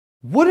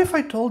What if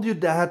I told you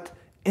that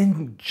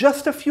in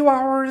just a few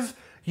hours,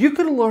 you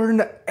could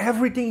learn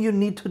everything you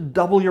need to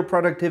double your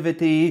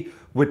productivity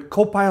with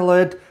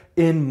Copilot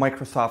in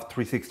Microsoft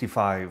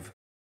 365?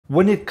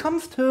 When it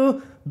comes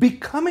to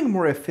becoming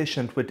more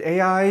efficient with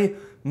AI,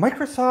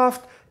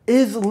 Microsoft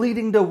is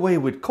leading the way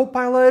with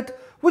Copilot,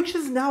 which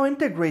is now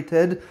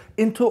integrated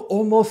into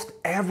almost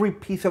every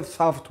piece of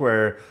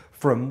software,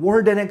 from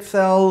Word and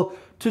Excel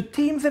to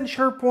Teams and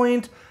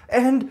SharePoint,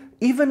 and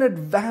even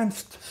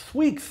advanced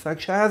suites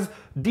such as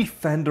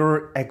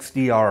Defender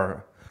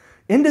XDR.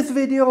 In this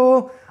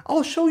video,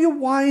 I'll show you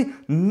why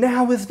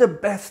now is the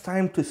best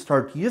time to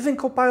start using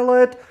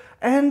Copilot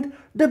and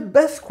the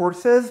best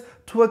courses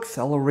to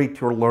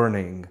accelerate your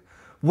learning.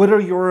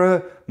 Whether you're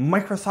a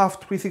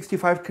Microsoft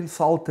 365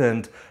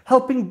 consultant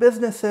helping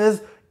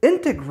businesses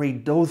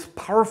integrate those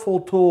powerful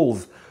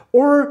tools,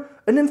 or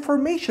an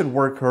information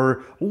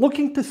worker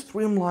looking to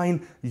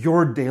streamline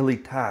your daily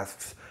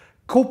tasks,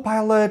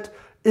 Copilot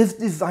is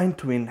designed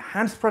to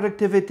enhance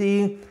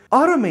productivity,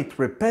 automate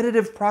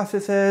repetitive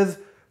processes,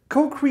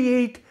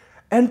 co-create,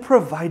 and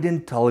provide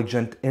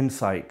intelligent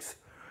insights.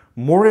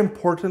 More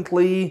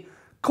importantly,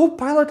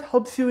 Copilot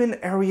helps you in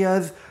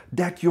areas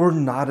that you're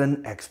not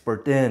an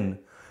expert in.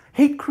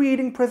 Hate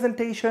creating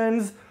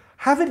presentations?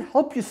 Have it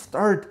help you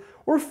start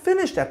or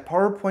finish that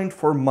PowerPoint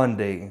for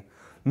Monday.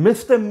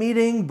 Missed a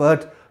meeting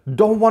but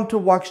don't want to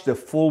watch the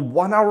full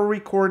 1-hour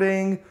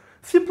recording?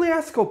 Simply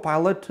ask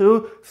Copilot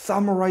to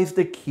summarize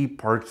the key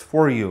parts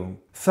for you.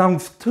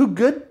 Sounds too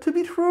good to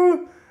be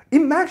true?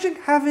 Imagine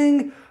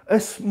having a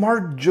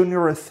smart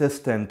junior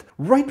assistant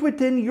right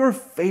within your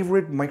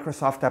favorite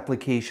Microsoft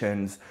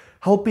applications,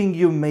 helping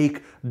you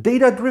make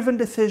data-driven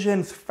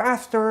decisions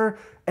faster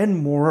and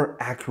more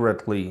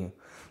accurately.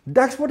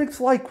 That's what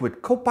it's like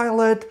with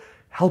Copilot,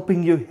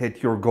 helping you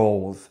hit your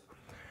goals.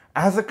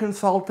 As a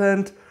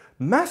consultant,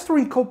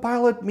 mastering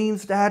Copilot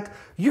means that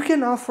you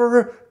can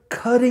offer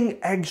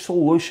cutting-edge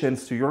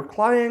solutions to your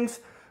clients,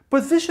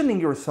 positioning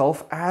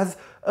yourself as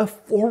a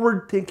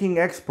forward-thinking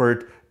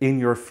expert in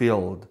your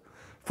field.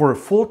 For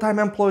full-time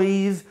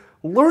employees,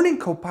 learning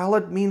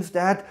Copilot means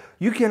that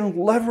you can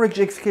leverage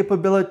its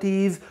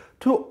capabilities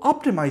to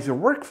optimize your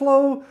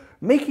workflow,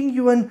 making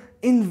you an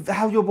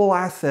invaluable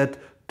asset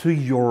to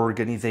your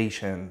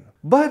organization.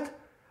 But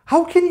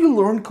how can you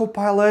learn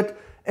Copilot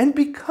and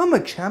become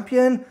a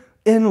champion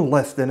in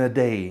less than a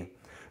day?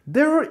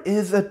 There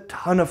is a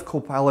ton of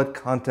Copilot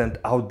content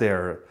out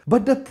there,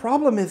 but the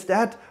problem is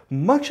that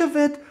much of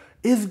it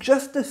is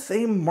just the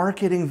same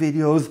marketing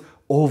videos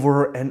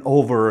over and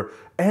over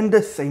and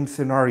the same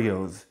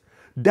scenarios.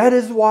 That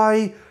is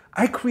why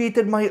I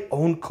created my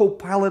own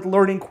Copilot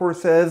learning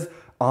courses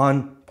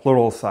on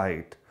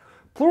Pluralsight.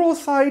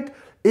 Pluralsight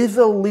is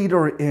a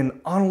leader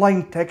in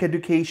online tech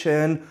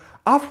education,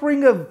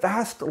 offering a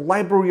vast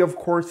library of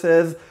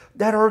courses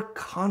that are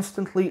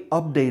constantly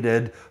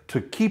updated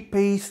to keep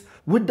pace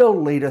with the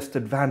latest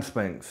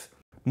advancements.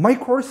 My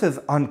courses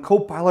on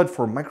Copilot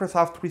for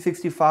Microsoft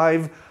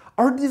 365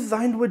 are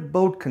designed with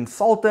both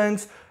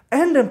consultants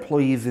and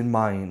employees in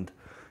mind.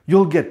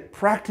 You'll get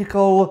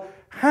practical,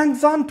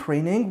 hands-on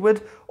training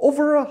with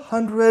over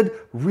 100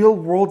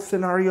 real-world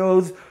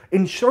scenarios,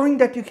 ensuring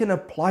that you can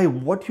apply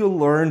what you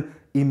learn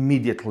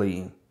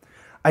immediately.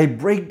 I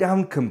break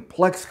down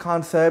complex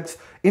concepts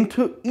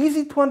into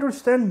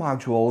easy-to-understand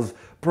modules,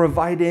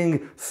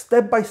 providing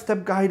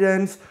step-by-step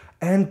guidance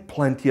and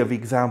plenty of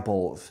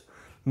examples.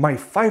 My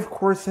 5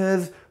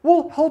 courses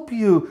will help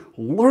you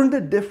learn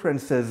the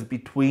differences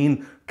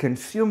between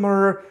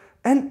consumer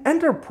and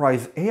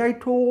enterprise AI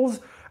tools,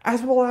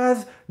 as well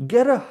as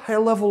get a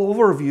high-level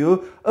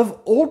overview of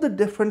all the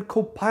different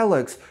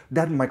Copilots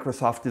that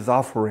Microsoft is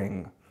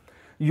offering.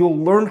 You'll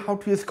learn how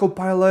to use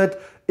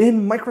Copilot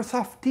in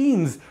Microsoft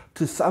Teams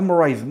to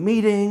summarize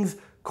meetings,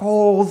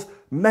 calls,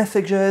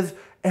 messages,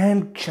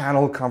 and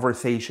channel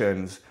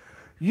conversations.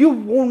 You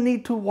won't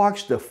need to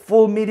watch the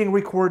full meeting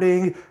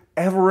recording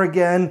ever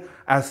again,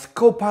 as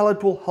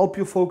Copilot will help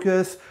you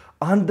focus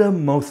on the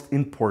most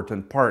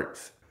important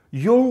parts.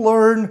 You'll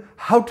learn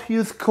how to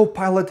use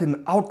Copilot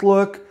in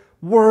Outlook,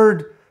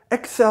 Word,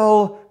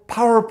 Excel,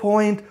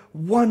 PowerPoint,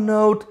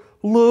 OneNote,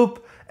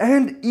 Loop,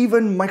 and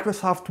even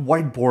Microsoft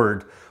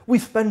Whiteboard. We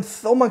spend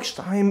so much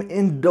time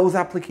in those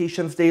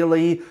applications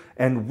daily,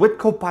 and with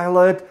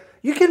Copilot,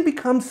 you can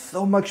become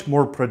so much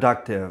more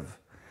productive.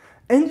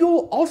 And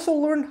you'll also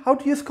learn how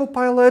to use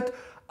Copilot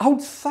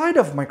outside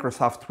of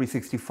Microsoft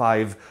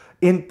 365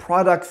 in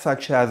products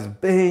such as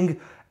Bing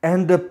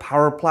and the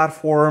Power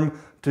Platform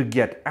to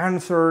get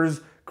answers,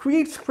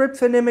 create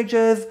scripts and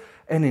images,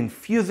 and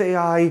infuse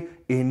AI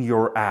in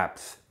your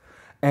apps.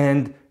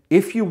 And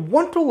if you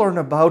want to learn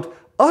about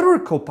other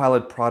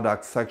Copilot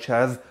products such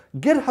as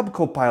GitHub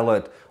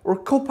Copilot or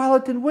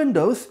Copilot in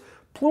Windows,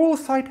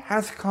 Pluralsight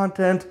has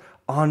content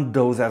on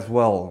those as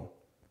well.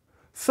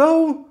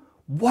 So,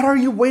 what are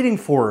you waiting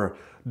for?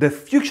 The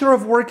future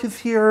of work is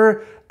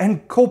here,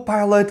 and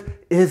Copilot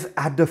is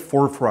at the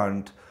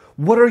forefront.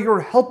 Whether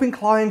you're helping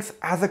clients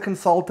as a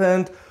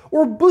consultant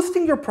or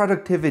boosting your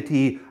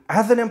productivity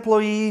as an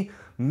employee,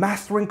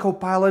 mastering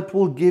Copilot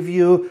will give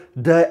you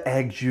the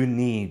edge you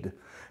need.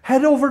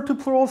 Head over to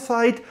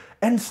Pluralsight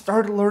and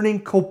start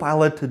learning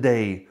Copilot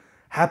today.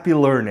 Happy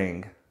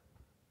learning!